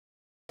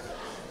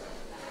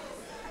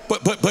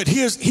But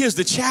here's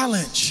the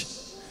challenge.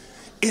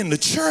 In the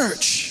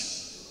church,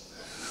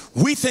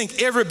 we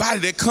think everybody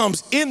that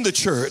comes in the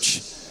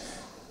church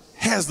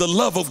has the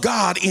love of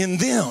God in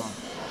them.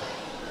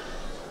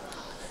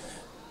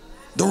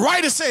 The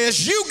writer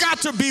says you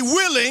got to be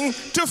willing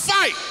to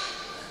fight.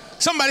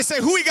 Somebody say,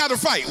 who we got to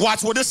fight?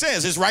 Watch what it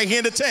says. It's right here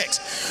in the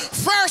text.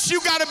 First,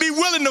 you got to be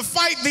willing to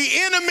fight the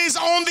enemies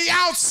on the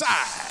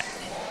outside.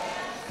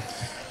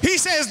 He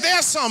says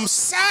there's some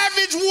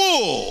savage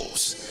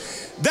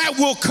wolves that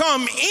will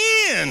come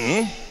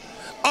in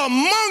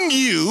among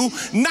you,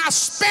 not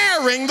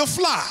sparing the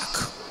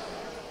flock.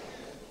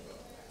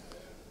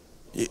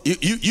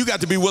 You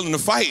got to be willing to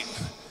fight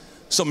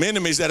some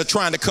enemies that are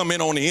trying to come in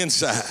on the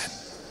inside.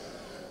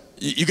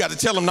 You got to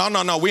tell them,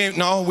 no, we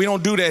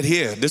don't do that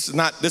here. This is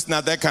not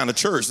that kind of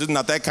church. This is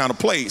not that kind of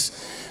place.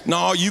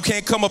 No, you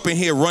can't come up in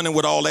here running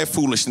with all that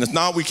foolishness.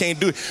 No, we can't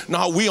do it.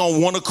 No, we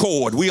on one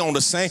accord. We on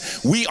the same.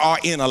 We are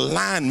in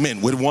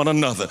alignment with one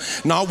another.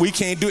 No, we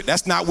can't do it.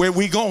 That's not where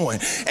we going.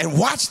 And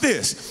watch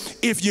this.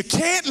 If you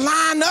can't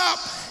line up,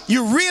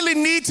 you really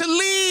need to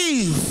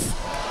leave.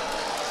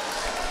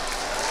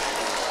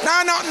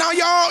 No,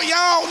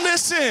 y'all,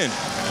 listen.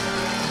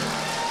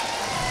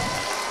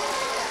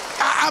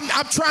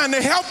 I'm trying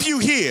to help you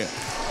here.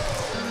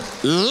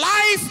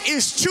 Life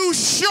is too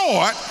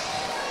short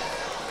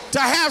to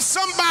have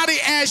somebody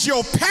as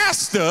your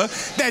pastor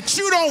that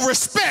you don't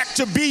respect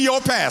to be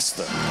your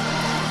pastor.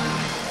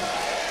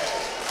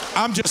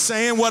 I'm just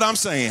saying what I'm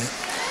saying.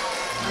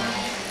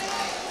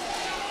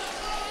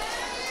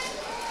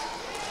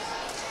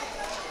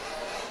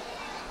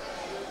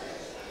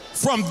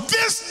 From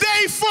this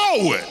day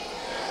forward,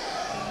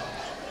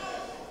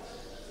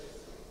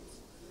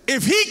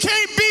 if he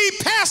can't be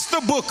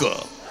Pastor Booker,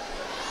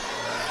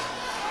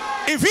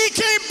 if he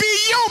can't be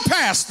your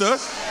pastor,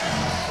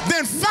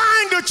 then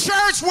find a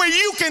church where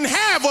you can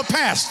have a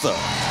pastor.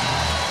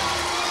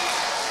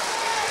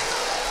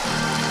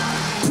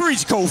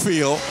 Preach,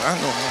 Cofield.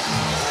 I know.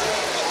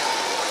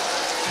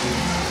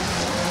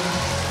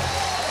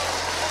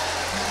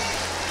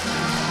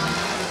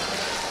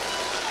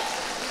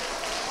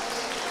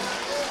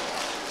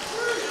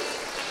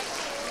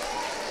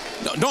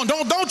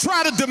 Don't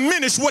try to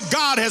diminish what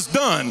God has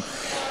done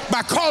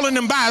by calling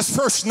him by his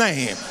first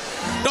name.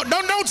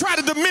 Don't try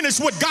to diminish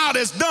what God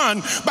has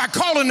done by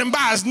calling him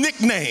by his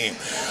nickname.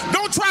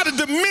 Don't try to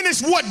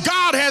diminish what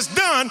God has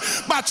done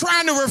by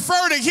trying to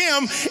refer to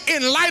him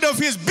in light of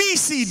his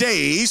BC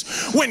days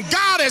when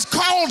God has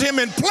called him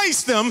and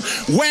placed him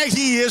where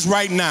he is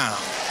right now.